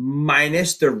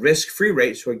minus the risk-free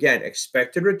rate. So again,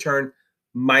 expected return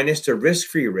minus the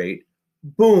risk-free rate,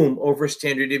 boom, over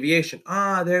standard deviation.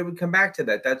 There we come back to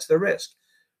that. That's the risk.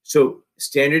 So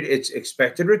standard, it's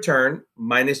expected return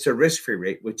minus the risk-free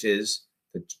rate, which is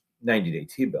the 90-day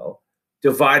T-bill,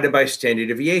 divided by standard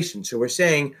deviation. So we're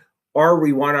saying,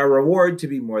 we want our reward to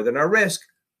be more than our risk,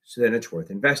 so then it's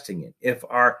worth investing in. If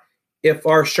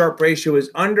our Sharpe ratio is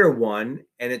under 1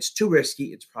 and it's too risky,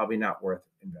 it's probably not worth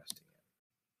investing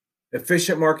in.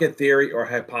 Efficient market theory or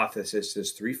hypothesis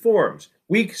is 3 forms: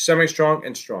 weak, semi-strong,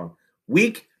 and strong.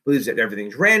 Weak believes that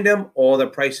everything's random, all the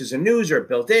prices and news are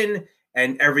built in,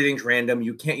 and everything's random.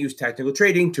 You can't use technical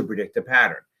trading to predict the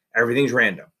pattern. Everything's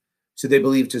random. So they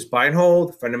believe just buy and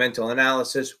hold, fundamental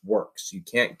analysis works. You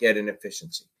can't get an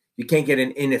efficiency. You can't get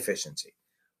an inefficiency.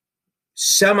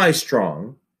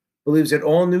 Semi-strong believes that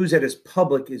all news that is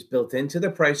public is built into the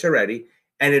price already,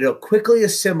 and it'll quickly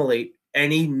assimilate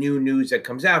any new news that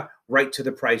comes out right to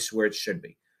the price where it should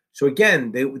be. So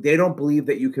again, they don't believe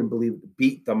that you can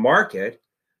beat the market.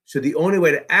 So the only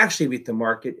way to actually beat the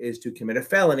market is to commit a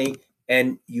felony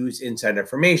and use inside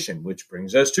information, which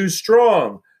brings us to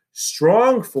strong.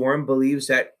 Strong form believes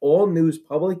that all news,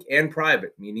 public and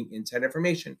private, meaning inside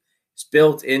information, is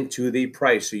built into the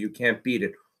price, so you can't beat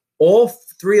it. All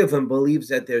 3 of them believes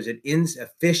that there's an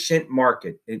inefficient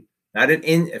market, not an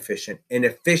inefficient, an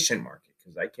efficient market,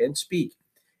 because I can't speak.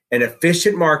 An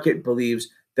efficient market believes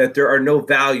that there are no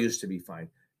values to be found.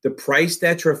 The price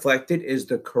that's reflected is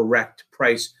the correct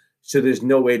price, so there's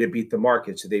no way to beat the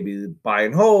market. So they buy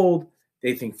and hold,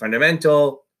 they think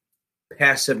fundamental,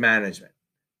 passive management.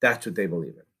 That's what they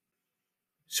believe in.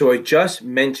 So I just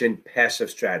mentioned passive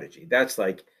strategy. That's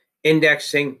like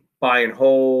indexing, buy and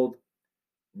hold,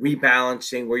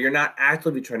 rebalancing, where you're not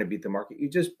actively trying to beat the market.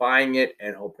 You're just buying it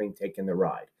and hoping, taking the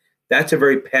ride. That's a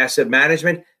very passive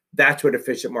management. That's what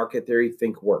efficient market theory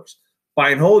think works.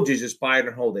 Buy and hold, you just buy it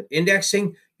and hold it.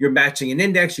 Indexing, you're matching an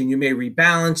index and you may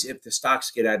rebalance if the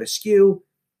stocks get out of skew,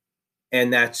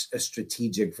 and that's a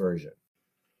strategic version.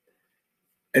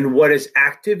 And what is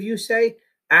active, you say?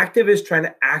 Active is trying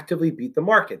to actively beat the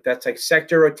market. That's like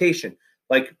sector rotation.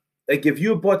 Like like if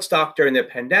you bought stock during the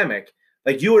pandemic,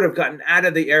 like you would have gotten out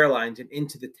of the airlines and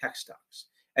into the tech stocks.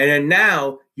 And then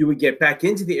now you would get back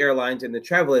into the airlines and the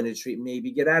travel industry,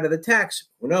 maybe get out of the techs,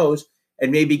 who knows, and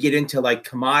maybe get into like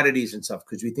commodities and stuff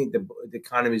because we think the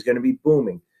economy is going to be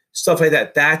booming, stuff like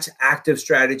that. That's active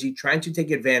strategy, trying to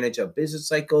take advantage of business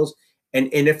cycles and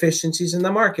inefficiencies in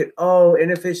the market. Oh,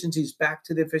 inefficiencies, back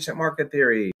to the efficient market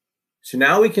theory. So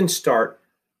now we can start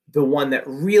the one that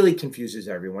really confuses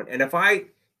everyone. And if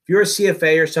you're a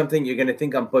CFA or something, you're going to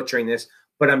think I'm butchering this,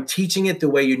 but I'm teaching it the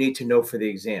way you need to know for the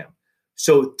exam.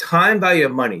 So time value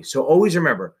of money. So always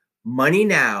remember, money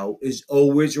now is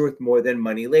always worth more than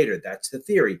money later. That's the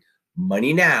theory.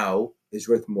 Money now is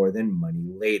worth more than money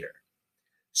later.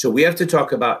 So we have to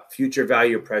talk about future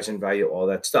value, present value, all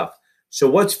that stuff. So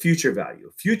what's future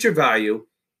value? Future value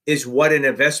is what an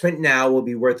investment now will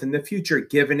be worth in the future,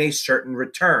 given a certain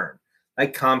return,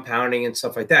 like compounding and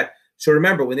stuff like that. So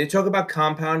remember, when they talk about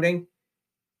compounding,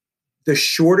 the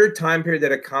shorter time period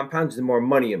that it compounds, the more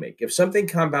money you make. If something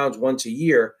compounds once a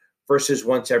year versus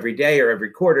once every day or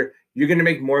every quarter, you're going to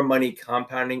make more money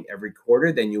compounding every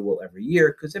quarter than you will every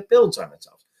year because it builds on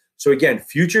itself. So again,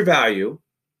 future value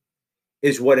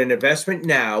is what an investment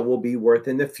now will be worth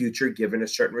in the future given a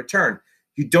certain return.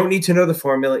 You don't need to know the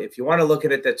formula. If you want to look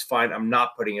at it, that's fine. I'm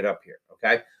not putting it up here,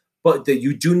 okay? But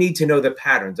you do need to know the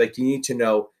patterns. Like you need to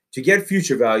know, to get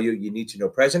future value, you need to know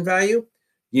present value,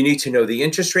 you need to know the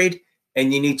interest rate,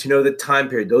 and you need to know the time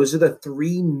period. Those are the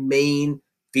three main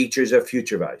features of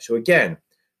future value. So again,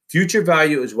 future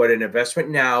value is what an investment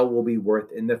now will be worth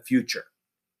in the future.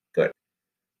 Good.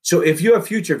 So if you have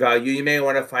future value, you may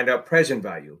want to find out present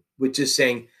value, which is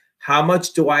saying, how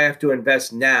much do I have to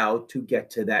invest now to get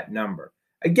to that number?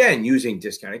 Again, using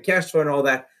discounted cash flow and all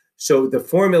that. So the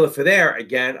formula for there,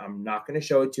 again, I'm not going to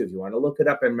show it to you. If you want to look it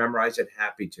up and memorize it,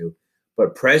 happy to.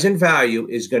 But present value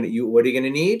is going to, what are you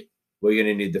going to need? We're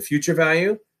going to need the future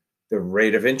value, the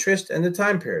rate of interest, and the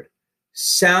time period.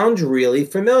 Sounds really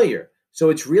familiar.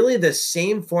 So it's really the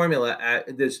same formula,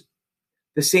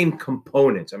 the same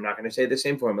components. I'm not going to say the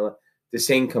same formula, the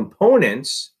same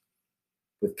components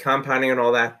with compounding and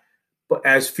all that, but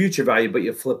as future value, but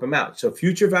you flip them out. So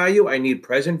future value, I need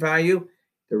present value,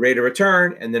 the rate of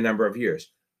return, and the number of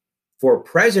years. For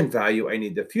present value, I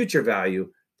need the future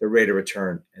value, the rate of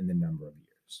return, and the number of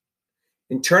years.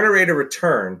 Internal rate of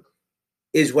return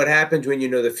is what happens when you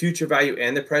know the future value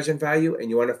and the present value, and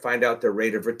you want to find out the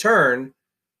rate of return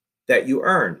that you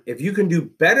earn. If you can do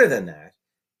better than that,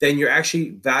 then your actually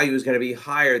value is going to be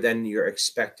higher than your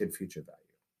expected future value.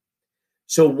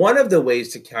 So one of the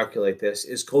ways to calculate this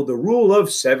is called the rule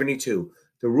of 72.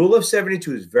 The rule of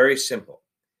 72 is very simple.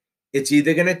 It's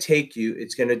either going to take you,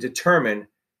 it's going to determine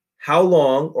how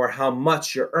long or how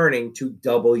much you're earning to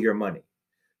double your money.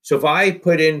 So if I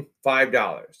put in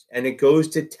 $5 and it goes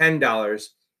to $10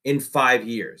 in 5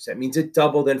 years, that means it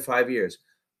doubled in 5 years.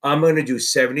 I'm going to do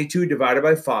 72 divided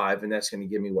by 5, and that's going to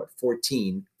give me what,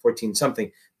 14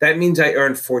 something. That means I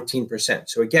earned 14%.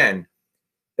 So again,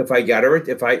 if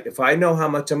I know how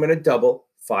much I'm going to double,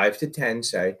 5 to 10,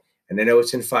 say, and I know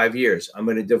it's in 5 years, I'm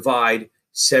going to divide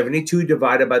 72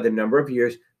 divided by the number of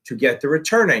years to get the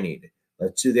return I need.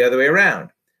 Let's do the other way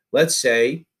around. Let's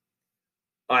say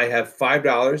I have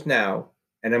 $5 now,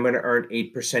 and I'm going to earn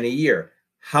 8% a year.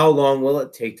 How long will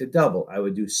it take to double? I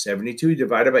would do 72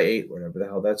 divided by 8, whatever the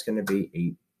hell that's going to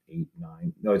be, 8,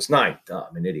 9. No, it's 9. Duh,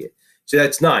 I'm an idiot. So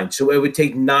that's 9. So it would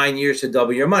take 9 years to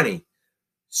double your money.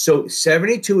 So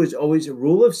 72 is always, a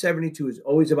rule of 72 is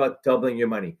always about doubling your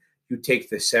money. You take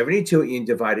the 72 and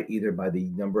divide it either by the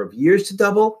number of years to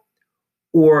double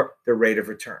or the rate of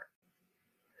return.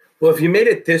 Well, if you made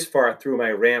it this far through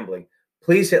my rambling,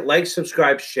 please hit like,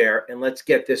 subscribe, share, and let's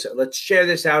share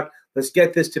this out. Let's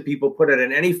get this to people. Put it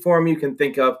in any form you can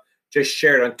think of. Just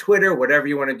share it on Twitter, whatever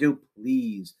you want to do,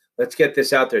 please. Let's get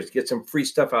this out there. Let's get some free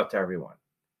stuff out to everyone.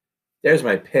 There's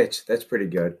my pitch. That's pretty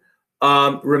good.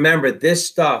 Remember, this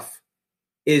stuff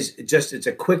is just, it's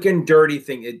a quick and dirty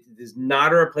thing. It is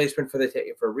not a replacement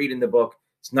for reading the book.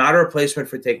 It's not a replacement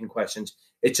for taking questions.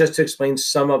 It just explains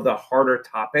some of the harder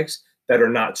topics that are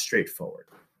not straightforward.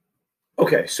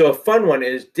 Okay, so a fun one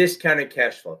is discounted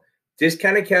cash flow.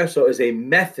 Discounted cash flow is a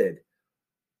method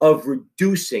of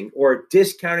reducing or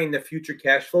discounting the future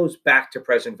cash flows back to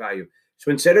present value. So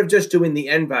instead of just doing the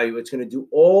end value, it's going to do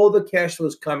all the cash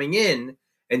flows coming in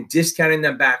and discounting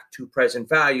them back to present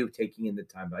value, taking in the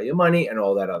time value of money and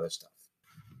all that other stuff.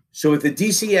 So with the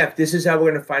DCF, this is how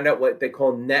we're going to find out what they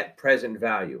call net present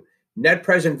value. Net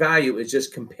present value is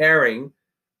just comparing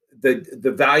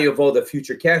the value of all the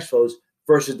future cash flows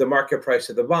versus the market price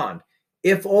of the bond.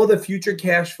 If all the future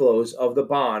cash flows of the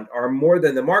bond are more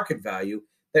than the market value,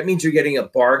 that means you're getting a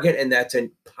bargain, and that's a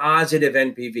positive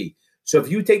NPV. So if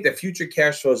you take the future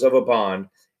cash flows of a bond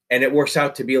and it works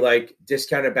out to be like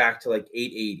discounted back to like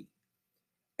 880,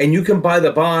 and you can buy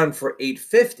the bond for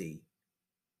 850,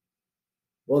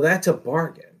 well, that's a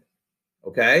bargain.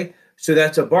 Okay. So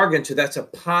that's a bargain. So that's a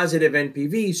positive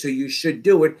NPV. So you should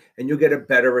do it and you'll get a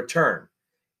better return.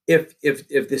 If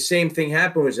the same thing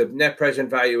happened was if net present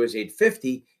value is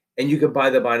 850 and you can buy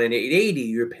the bond at 880,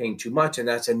 you're paying too much, and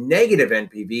that's a negative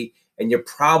NPV, and you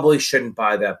probably shouldn't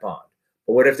buy that bond.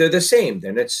 But what if they're the same?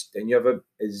 Then you have a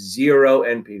zero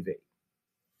NPV.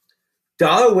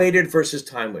 Dollar weighted versus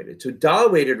time weighted. So dollar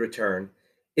weighted return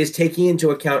is taking into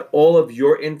account all of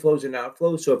your inflows and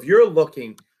outflows. So if you're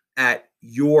looking at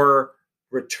your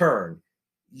return,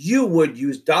 you would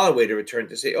use dollar weighted return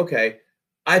to say, okay,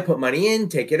 I put money in,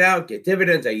 take it out, get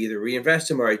dividends. I either reinvest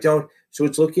them or I don't. So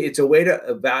it's a way to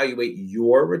evaluate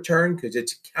your return because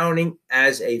it's counting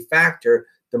as a factor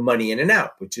the money in and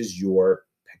out, which is your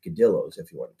peccadillos,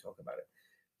 if you want to talk about it.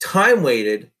 Time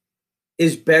weighted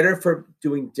is better for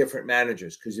doing different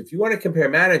managers because if you want to compare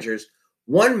managers,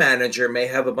 one manager may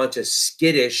have a bunch of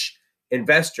skittish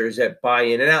investors that buy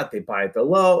in and out. They buy at the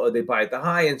low or they buy at the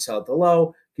high and sell at the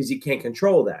low because you can't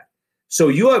control that. So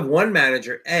you have one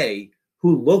manager, A,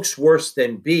 who looks worse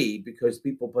than B because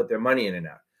people put their money in and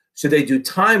out. So they do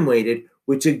time weighted,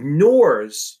 which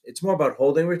ignores, it's more about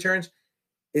holding returns.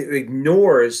 It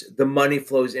ignores the money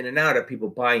flows in and out of people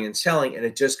buying and selling, and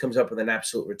it just comes up with an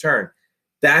absolute return.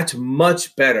 That's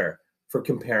much better for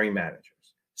comparing managers.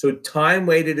 So time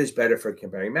weighted is better for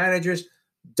comparing managers.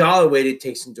 Dollar weighted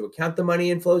takes into account the money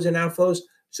inflows and outflows,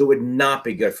 so it would not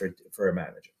be good for a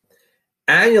manager.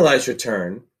 Annualized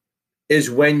return is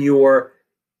when you're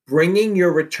bringing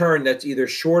your return that's either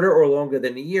shorter or longer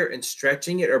than a year and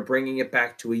stretching it or bringing it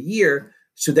back to a year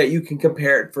so that you can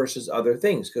compare it versus other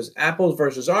things, because apples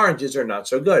versus oranges are not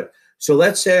so good. So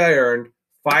let's say I earned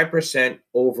 5%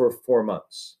 over 4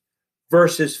 months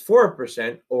versus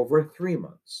 4% over 3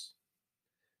 months.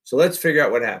 So let's figure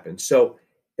out what happens. So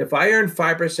if I earn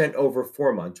 5% over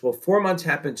 4 months, well, 4 months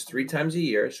happens 3 times a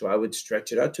year. So I would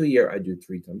stretch it out to a year. I do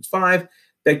 3 times 5.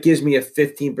 That gives me a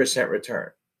 15%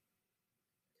 return.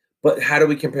 But how do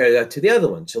we compare that to the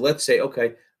other one? So let's say,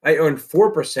 okay, I earned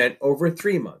 4% over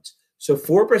 3 months. So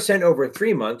 4% over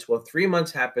 3 months, well, 3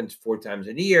 months happens 4 times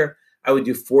in a year. I would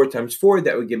do 4 times 4.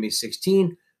 That would give me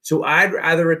 16. So I'd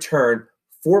rather return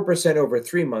 4% over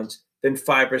 3 months than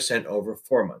 5% over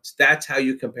 4 months. That's how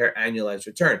you compare annualized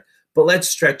return. But let's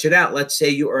stretch it out. Let's say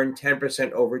you earn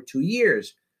 10% over 2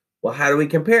 years. Well, how do we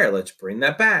compare? Let's bring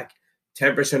that back.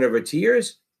 10% over 2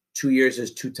 years. 2 years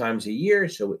is 2 times a year.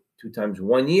 So 2 times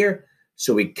 1 year.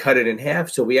 So we cut it in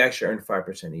half. So we actually earn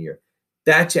 5% a year.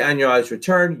 That's your annualized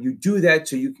return. You do that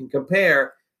so you can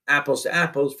compare apples to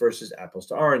apples versus apples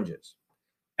to oranges.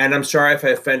 And I'm sorry if I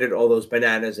offended all those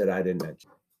bananas that I didn't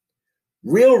mention.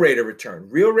 Real rate of return.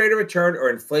 Real rate of return or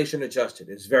inflation adjusted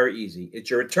is very easy. It's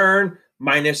your return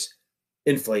minus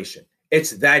inflation.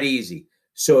 It's that easy.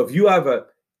 So if you have a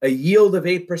yield of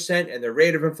 8% and the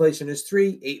rate of inflation is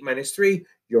 3, 8 minus 3,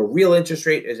 your real interest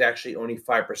rate is actually only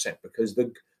 5% because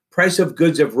the price of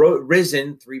goods have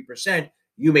risen 3%.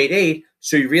 You made 8,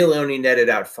 so you really only netted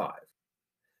out 5.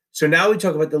 So now we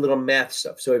talk about the little math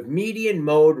stuff. So if median,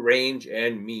 mode, range,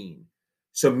 and mean.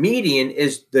 So median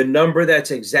is the number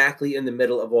that's exactly in the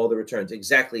middle of all the returns.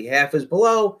 Exactly half is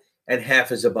below and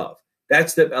half is above.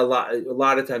 That's a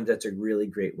lot of times that's a really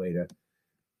great way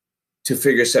to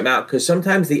figure something out, because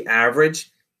sometimes the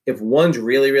average, if one's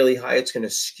really, really high, it's going to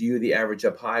skew the average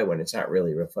up high when it's not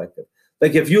really reflective.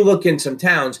 Like if you look in some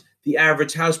towns, the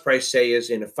average house price, say,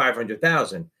 is in a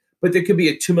 $500,000, but there could be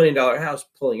a $2 million house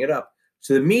pulling it up.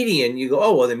 So the median, you go,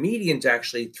 oh, well, the median's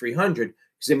actually 300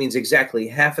 because it means exactly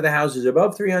half of the houses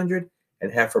above 300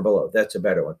 and half are below. That's a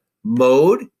better one.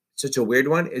 Mode, such a weird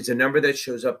one, is a number that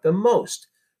shows up the most.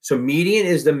 So median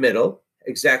is the middle,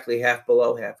 exactly half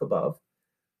below, half above.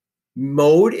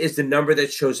 Mode is the number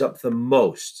that shows up the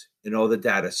most in all the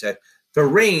data set. The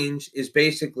range is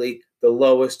basically the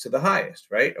lowest to the highest,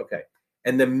 right? Okay.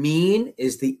 And the mean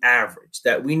is the average.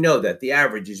 That we know that the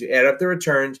average is you add up the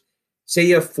returns. Say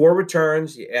you have 4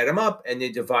 returns, you add them up and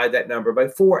you divide that number by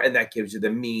 4, and that gives you the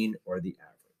mean or the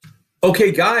average.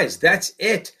 Okay, guys, that's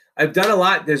it. I've done a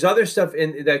lot. There's other stuff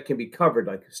in that can be covered,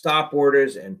 like stop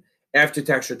orders and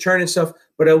after-tax return and stuff,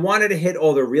 but I wanted to hit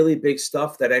all the really big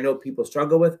stuff that I know people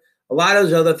struggle with. A lot of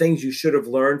those other things you should have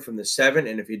learned from the 7,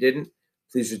 and if you didn't,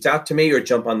 please reach out to me or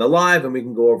jump on the live and we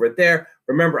can go over it there.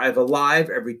 Remember, I have a live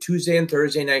every Tuesday and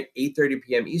Thursday night, 8:30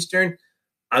 p.m. Eastern.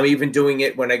 I'm even doing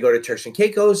it when I go to Turks and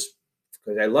Caicos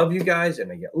because I love you guys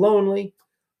and I get lonely.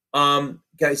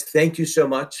 Guys, thank you so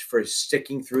much for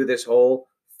sticking through this whole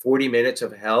 40 minutes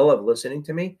of hell of listening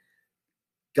to me.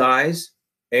 Guys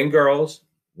and girls,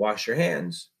 wash your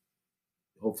hands.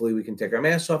 Hopefully we can take our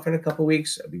masks off in a couple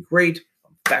weeks. That'd be great.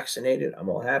 I'm vaccinated. I'm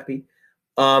all happy.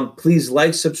 Please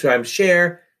like, subscribe,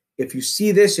 share. If you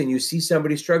see this and you see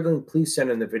somebody struggling, please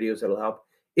send in the videos. That'll help.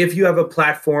 If you have a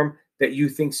platform that you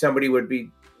think somebody would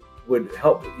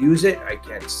help use it, I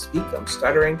can't speak. I'm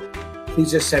stuttering.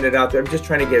 Please just send it out there. I'm just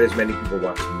trying to get as many people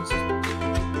watching this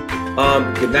as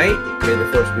possible. Good night. May the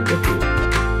force be with you.